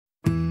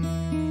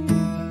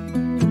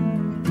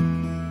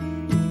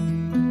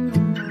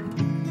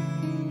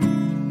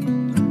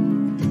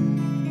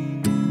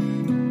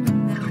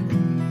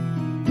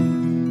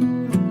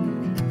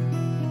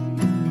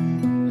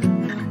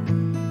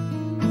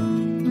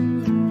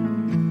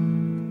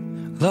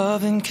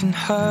Loving can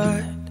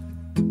hurt.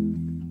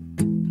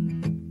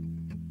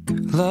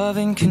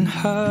 Loving can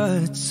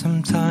hurt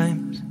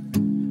sometimes,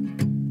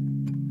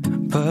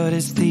 but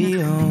it's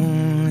the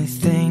only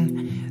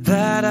thing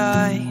that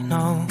I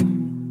know.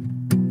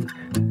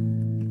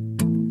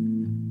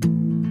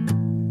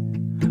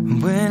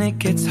 When it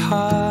gets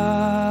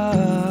hard,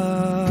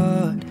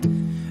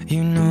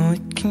 you know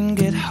it can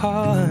get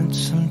hard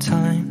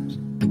sometimes.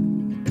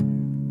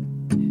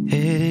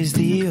 It is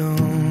the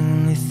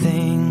only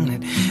thing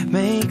that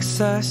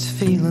makes us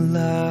feel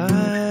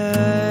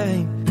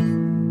alive.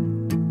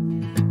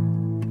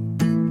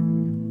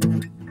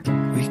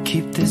 We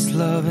keep this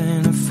love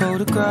in a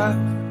photograph.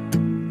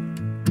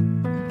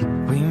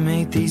 We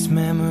make these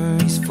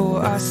memories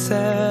for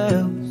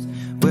ourselves,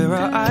 where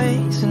our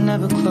eyes are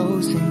never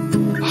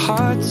closing, our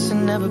hearts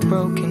are never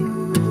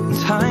broken, and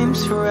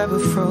time's forever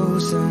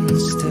frozen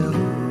still.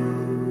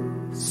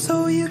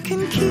 So you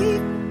can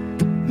keep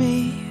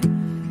me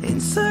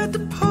inside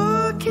the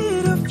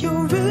pocket of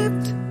your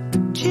ripped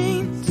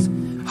jeans,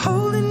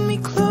 holding me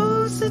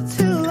closer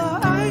till our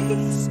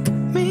eyes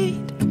meet.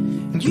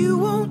 You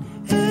won't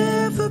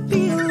ever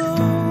be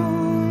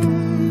alone.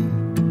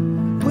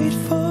 Wait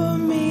for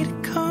me to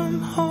come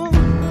home.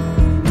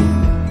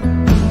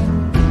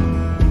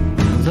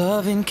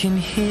 Loving can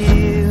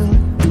heal.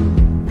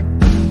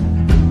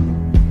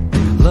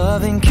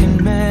 Loving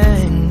can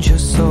mend your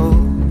soul.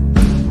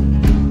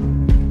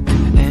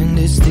 And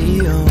it's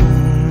the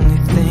only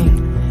thing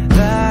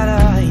that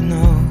I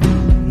know.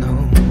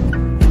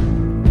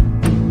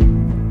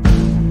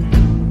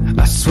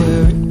 I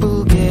swear it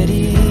will get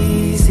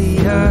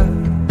easier.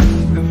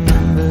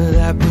 Remember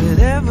that with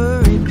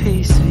every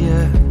piece of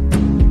you.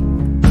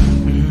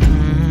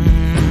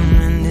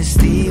 And it's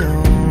the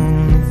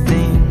only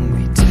thing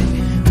we take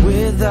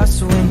with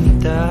us when you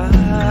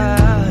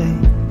die.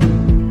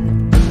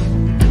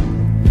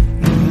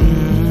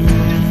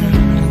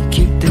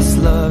 Keep this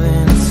love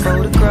in its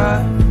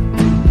photograph.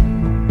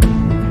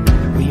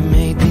 We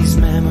made these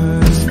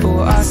memories for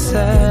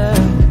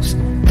ourselves,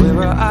 where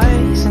our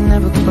eyes are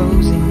never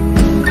closing,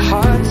 our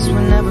hearts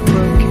were never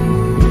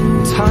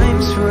broken,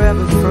 time's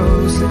forever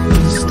frozen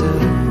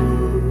still.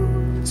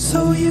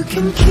 So you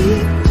can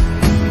keep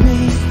me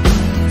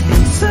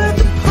inside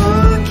the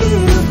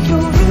pocket of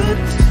your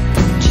ripped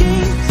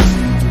jeans,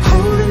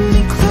 holding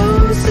me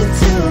closer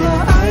till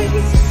our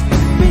eyes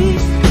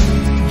meet.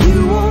 You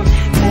won't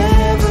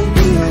ever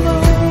be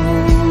alone.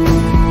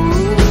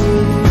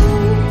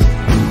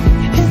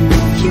 And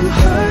if you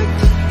hurt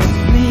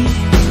me,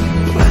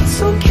 that's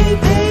okay,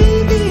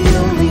 baby.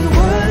 Only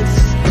words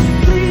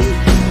bleed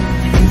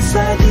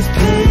inside these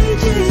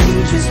pages. You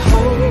just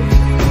hold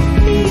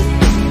me.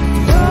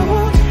 I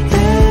won't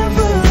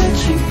ever let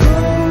you go.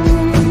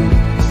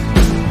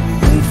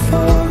 Wait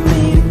for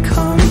me to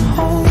come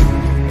home.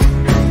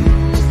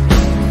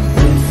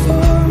 Wait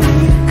for me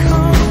to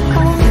come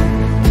home.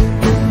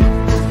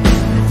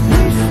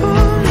 Wait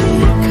for me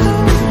to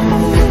come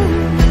home.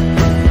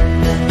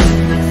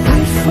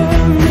 Wait for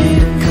me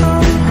to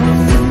come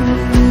home.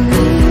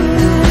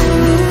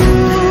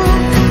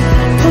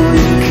 Oh,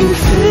 you can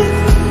fit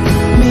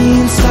me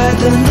inside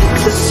the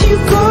necklace you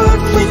got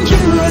when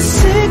you were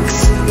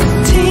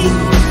 16,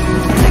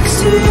 next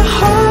to your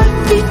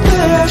heartbeat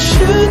where I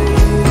should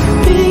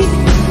be.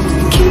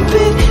 Keep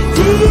it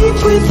deep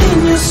within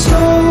your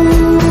soul.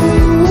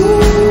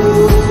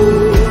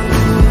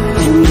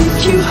 And if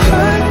you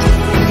hurt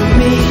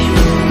me,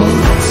 well,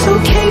 that's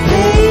okay,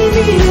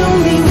 baby.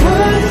 Only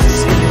words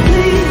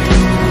bleed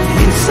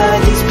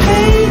inside these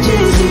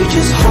pages. You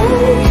just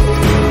hold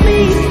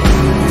me.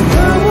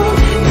 I won't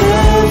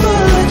ever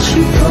let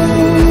you go.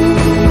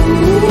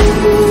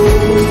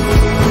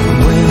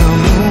 When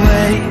I'm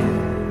away,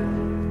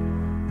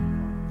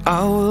 I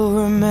will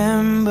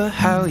remember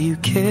how you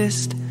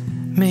kissed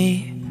me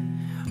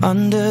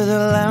under the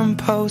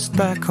lamppost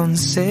back on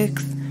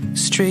 6th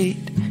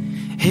Street,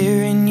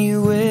 hearing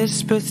you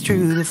whisper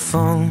through the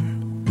phone.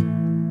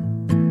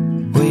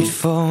 Wait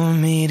for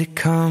me to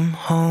come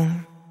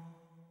home.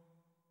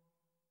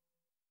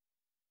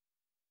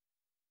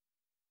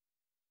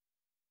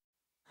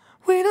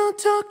 We don't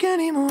talk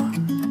anymore.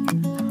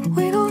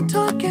 We don't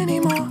talk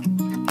anymore.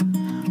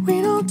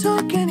 We don't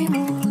talk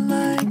anymore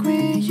like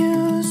we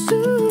used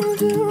to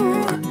do.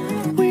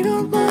 We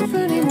don't laugh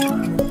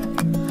anymore.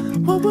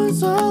 What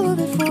was all of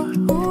it for?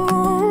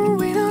 Ooh,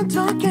 we don't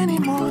talk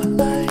anymore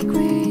like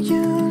we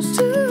used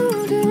to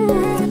do.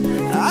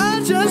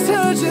 I just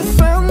heard you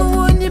found the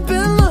one you've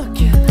been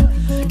looking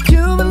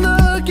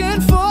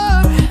for.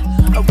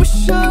 I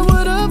wish I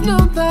would have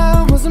known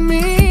that wasn't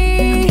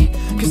me.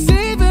 'Cause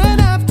even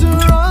after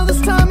all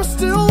this time I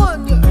still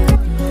wonder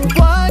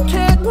why I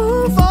can't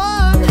move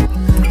on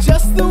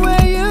just the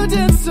way you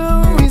did so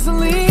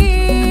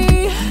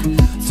easily.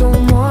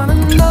 Don't wanna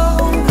know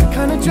the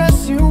kind of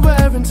dress you're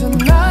wearing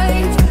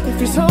tonight, if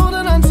he's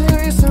holding on to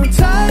you so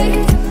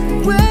tight, the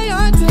way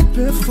I did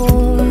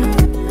before.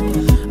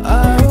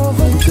 I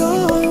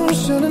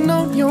overdosed, should've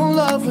known your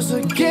love was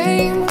a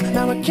game.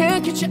 Now I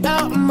can't get you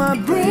out of my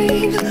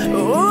brain.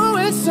 Oh,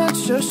 it's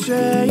such a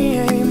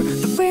shame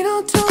that we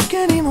don't talk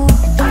anymore.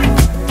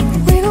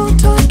 We don't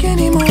talk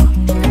anymore.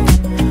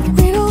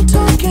 We don't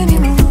talk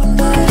anymore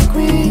like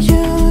we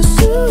used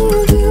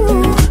to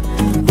do.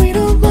 We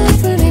don't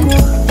laugh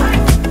anymore.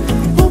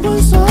 What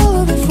was all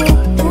of it for?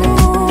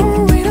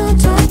 Ooh, we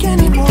don't talk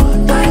anymore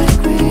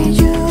like we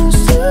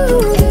used to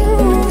do.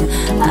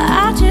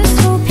 I just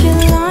hope you're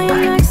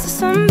lying next to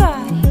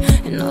somebody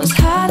who knows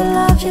how to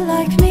love you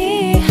like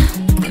me.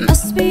 There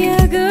must be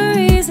a good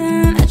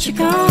reason that you're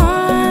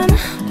gone.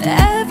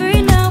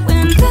 Every now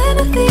and then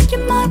I think you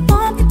might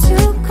want me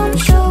to come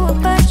show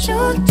up at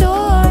your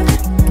door,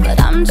 but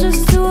I'm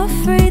just too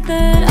afraid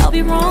that I'll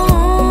be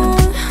wrong.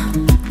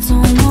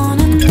 Don't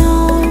wanna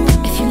know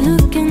if you're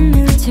looking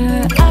into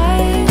her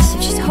eyes,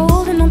 if she's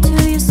holding on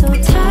to you so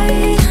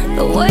tight,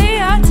 the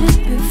way I did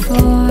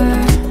before.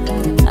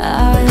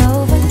 I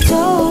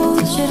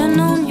overdosed, should've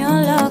known your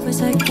love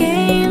was a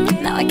game.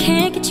 Now I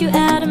can't get you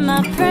out of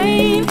my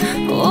brain.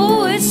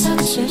 Oh, it's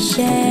such a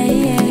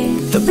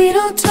shame that we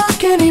don't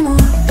talk anymore.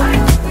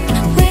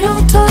 We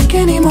don't talk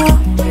anymore.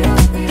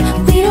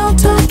 We don't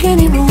talk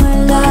anymore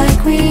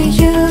like we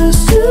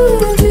used to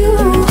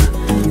do.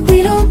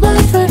 We don't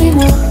laugh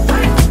anymore.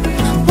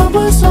 What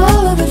was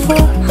all of it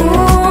for?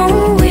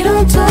 Oh, we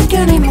don't talk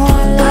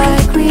anymore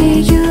like we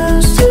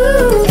used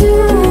to do.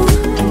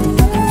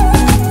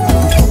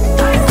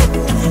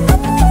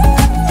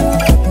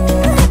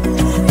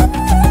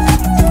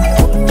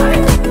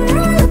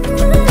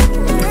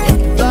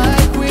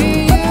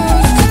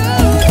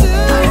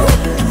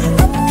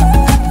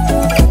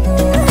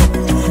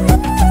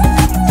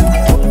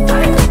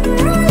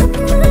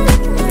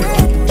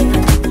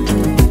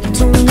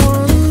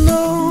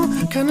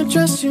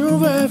 Dress you're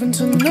wearing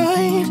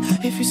tonight,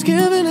 if he's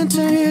giving it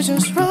to you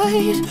just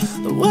right,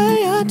 the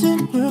way I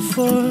did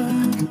before.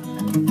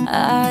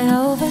 I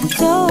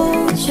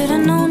overdosed,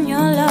 should've known your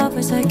love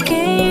was a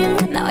game.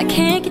 Now I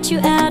can't get you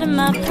out of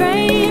my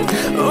brain.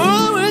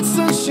 Oh, it's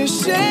such a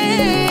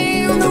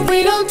shame that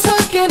we don't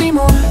talk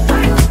anymore.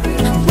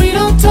 We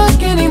don't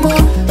talk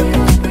anymore.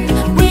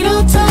 We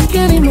don't talk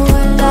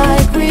anymore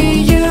like we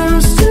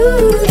used to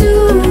do.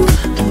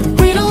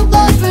 We don't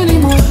laugh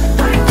anymore.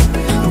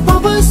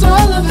 What was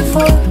all of it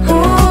for?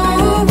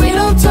 Oh, we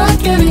don't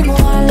talk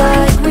anymore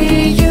like we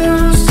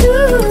used to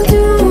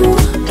do.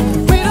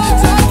 We don't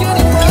talk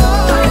anymore.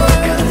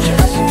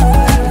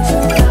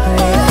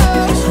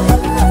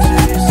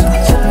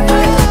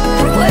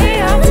 The way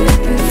I did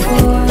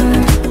before.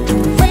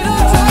 We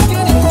don't talk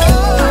anymore.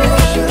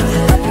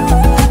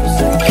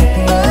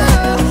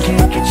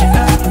 Can't get you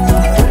out of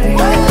my brain.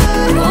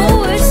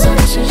 Oh, it's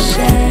such a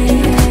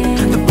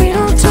shame that we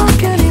don't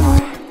talk anymore.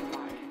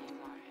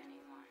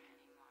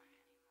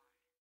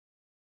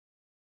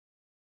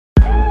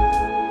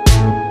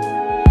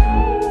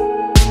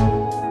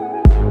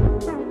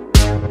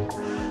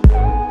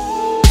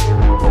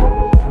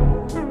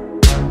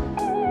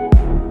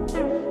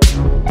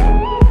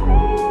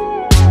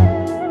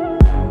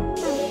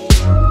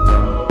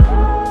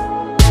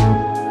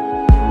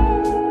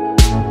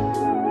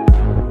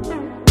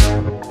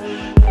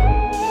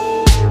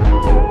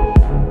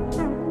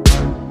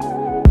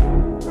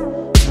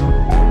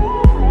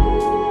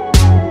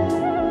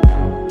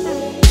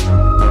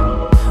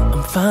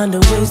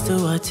 Finding ways to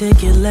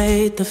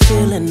articulate the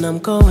feeling I'm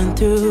going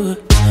through.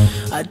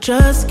 I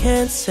just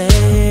can't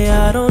say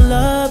I don't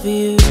love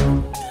you,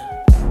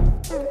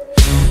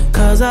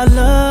 'cause I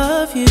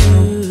love you.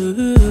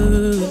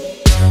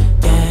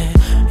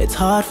 Yeah, it's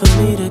hard for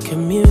me to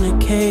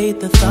communicate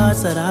the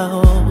thoughts that I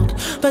hold,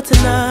 but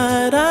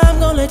tonight I'm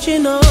gonna let you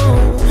know.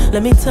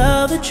 Let me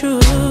tell the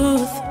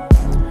truth.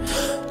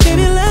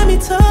 Baby, let me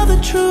tell the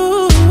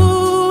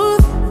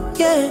truth.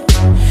 Yeah,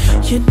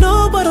 you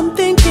know what I'm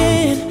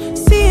thinking.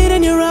 See it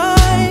in your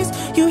eyes.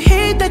 You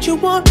hate that you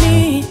want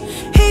me,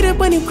 hate it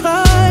when you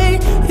cry.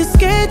 You're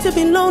scared to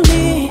be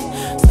lonely,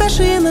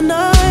 especially in the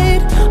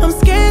night. I'm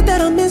scared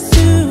that I'll miss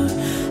you.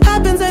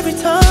 Happens every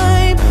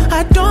time.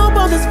 I don't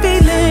want this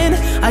feeling.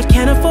 I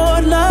can't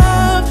afford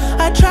love.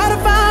 I try to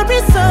find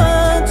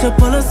reason to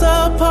pull us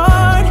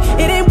apart.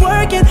 It ain't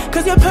working,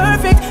 'cause you're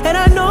perfect, and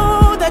I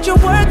know that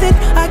you're worth it.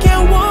 I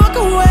can't walk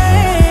away.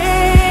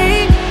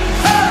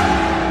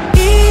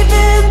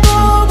 Even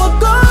though we're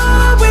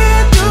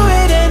going through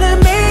it and it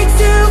makes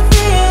you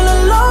feel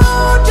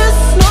alone,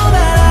 just know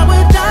that I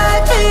would die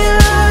for you.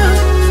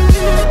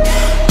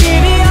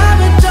 Baby, I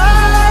would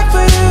die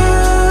for you.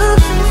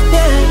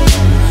 Yeah.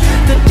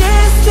 The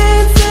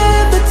distance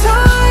and the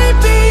time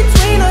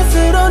between us,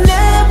 it'll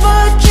never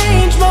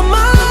change my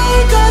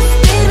mind, 'cause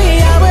baby,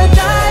 I would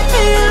die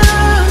for you.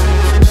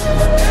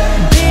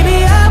 Baby,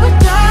 I would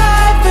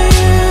die for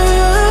you.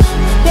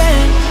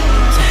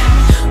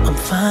 Yeah. I'm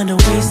finding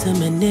ways to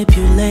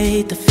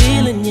manipulate the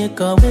feeling you're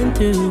going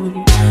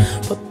through,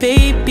 but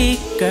baby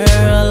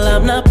girl,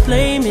 I'm not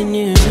blaming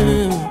you.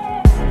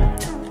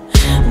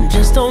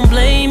 Just don't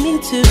blame me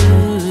too.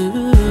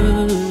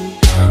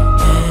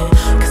 Yeah,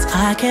 'cause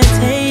I can't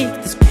take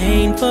this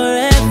pain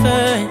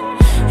forever,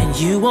 and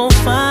you won't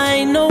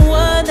find no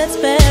one that's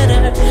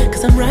better,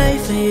 'cause I'm right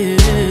for you,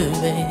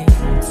 babe.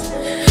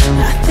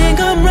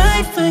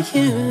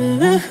 you.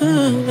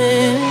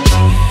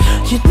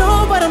 You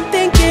know what I'm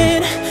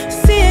thinking,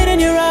 see it in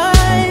your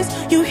eyes.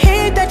 You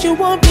hate that you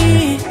want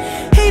me,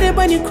 hate it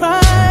when you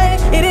cry.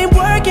 It ain't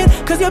working,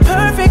 cause you're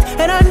perfect,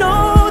 and I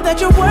know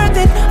that you're worth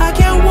it. I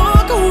can't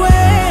walk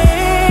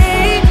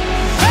away.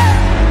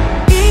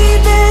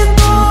 Even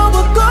though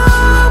we're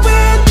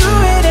going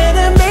through it and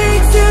it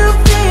makes you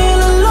feel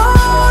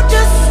alone,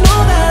 just know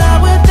that I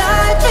would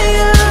die for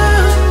you.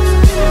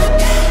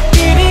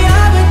 Baby,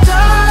 I would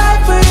die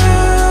for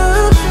you.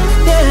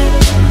 Yeah.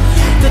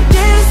 The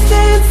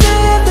distance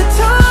and the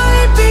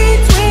time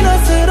between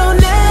us, it'll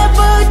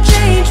never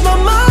change my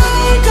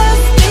mind.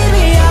 Cause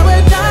baby, I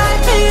would die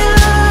for you.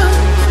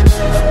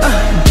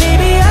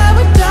 Baby, I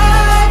would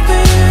die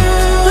for you.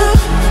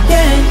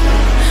 Yeah.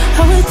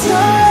 I would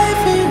die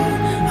for you,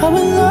 I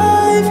would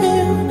lie for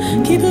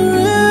you, keep it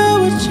real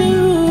with you.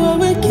 I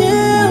would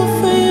kill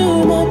for you,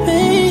 my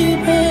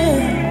baby.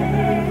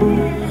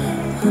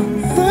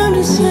 I'm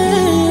just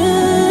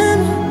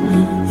saying,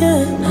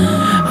 yeah.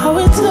 I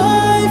would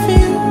die for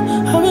you,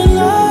 I would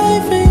lie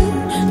for you,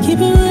 keep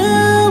it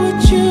real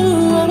with you.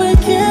 I would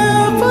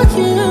kill for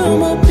you,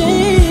 my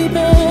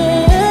baby.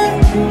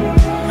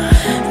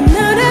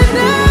 Na na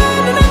na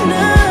na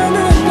na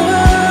na na.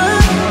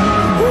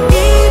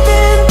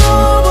 Even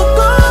though we're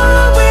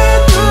going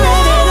through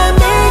it and it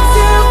makes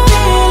you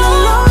feel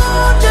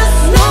alone, just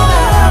know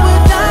that I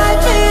would die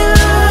for you.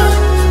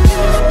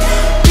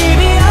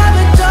 Baby, I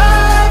would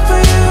die for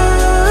you.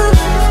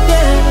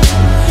 Yeah.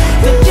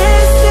 The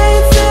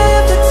distance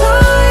and the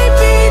time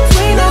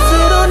between us,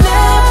 it'll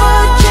never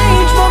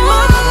change my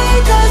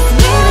mind. Cause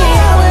baby,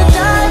 I would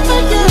die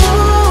for you.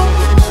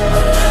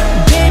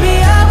 Baby,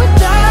 I would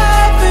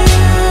die for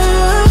you.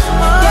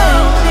 Yeah.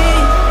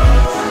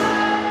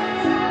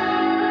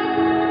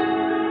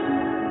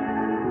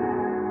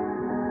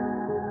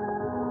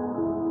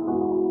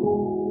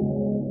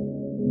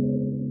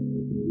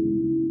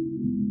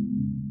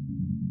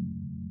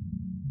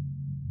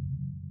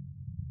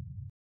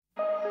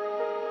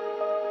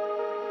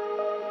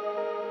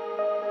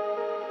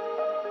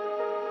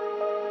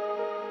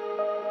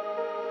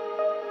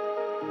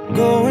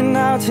 Going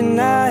out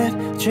tonight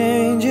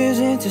changes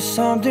into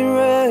something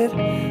red.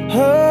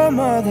 Her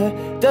mother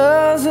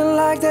doesn't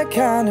like that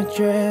kind of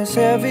dress.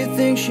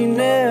 Everything she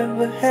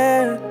never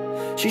had,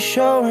 she's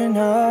showing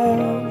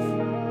off.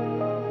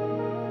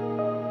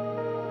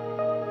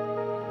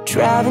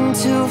 Driving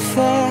too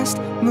fast,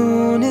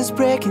 moon is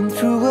breaking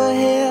through her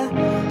hair.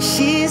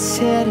 She's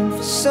heading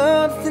for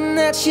something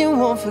that she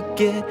won't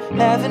forget.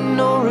 Having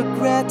no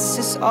regrets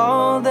is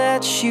all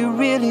that she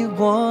really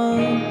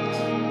wants.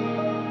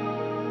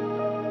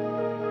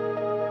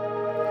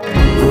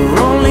 We're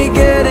only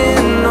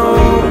getting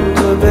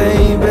older,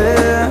 baby,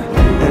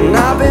 and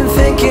I've been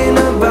thinking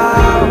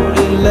about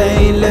it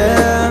lately.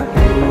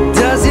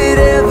 Does it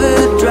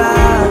ever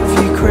drive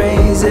you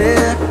crazy?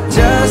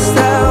 Just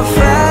how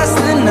fast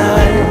the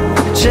night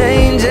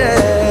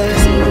changes.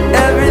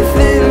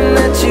 Everything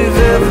that you've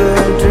ever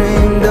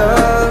dreamed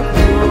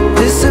of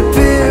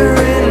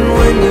disappearing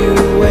when you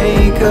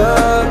wake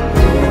up.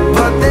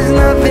 But there's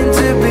nothing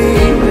to be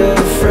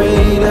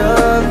afraid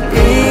of.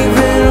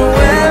 Even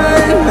when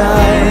the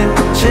night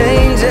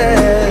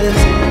changes,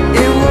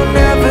 it will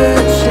never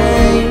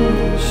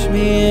change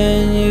me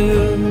and you.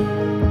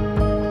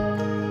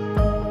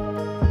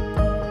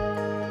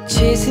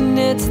 Chasing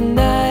it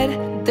tonight,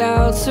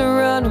 doubts are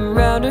running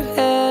round her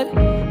head.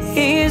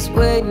 He's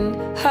waiting,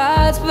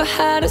 hides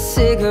behind a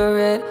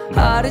cigarette.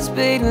 Heart is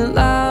beating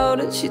loud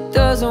and she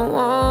doesn't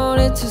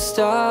want it to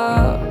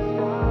stop.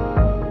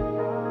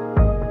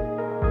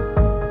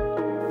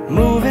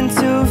 Moving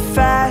too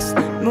fast,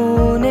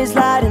 moon is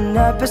lighting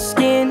up her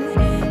skin.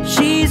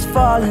 She's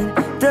falling,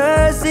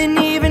 doesn't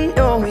even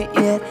know it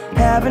yet.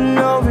 Having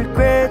no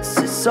regrets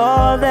is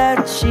all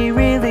that she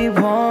really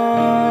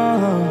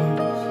wants.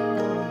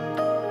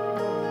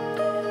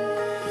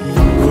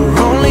 We're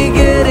only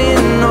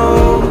getting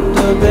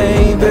older,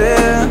 baby,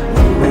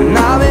 and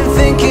I've been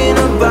thinking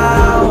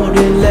about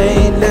it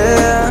lately.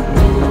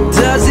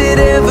 Does it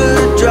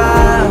ever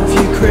drive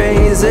you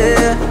crazy?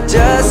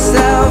 Just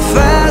how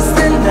fast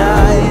the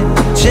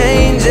night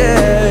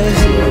changes.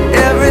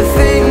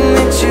 Everything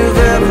that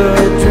you've ever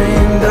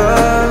dreamed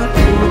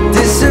of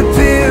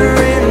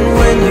disappearing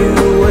when you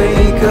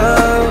wake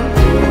up.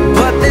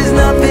 But there's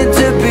nothing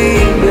to be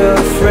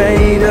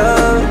afraid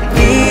of.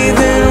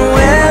 Even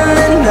when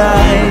the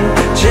night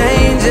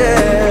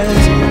changes,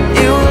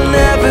 it will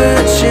never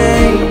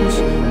change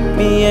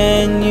me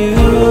and you.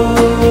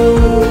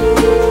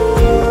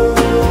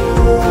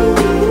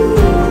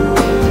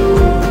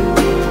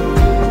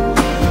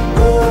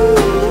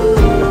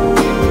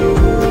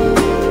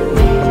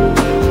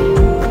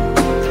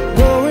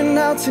 Going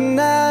out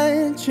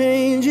tonight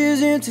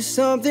changes into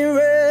something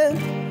red.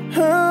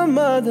 Her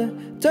mother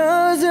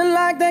doesn't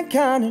like that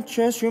kind of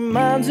dress.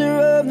 Reminds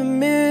her of the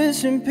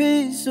missing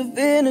piece of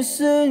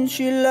innocence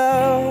she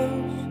lost.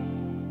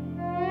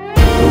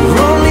 We're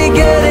only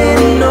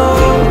getting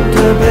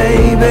older,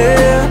 baby,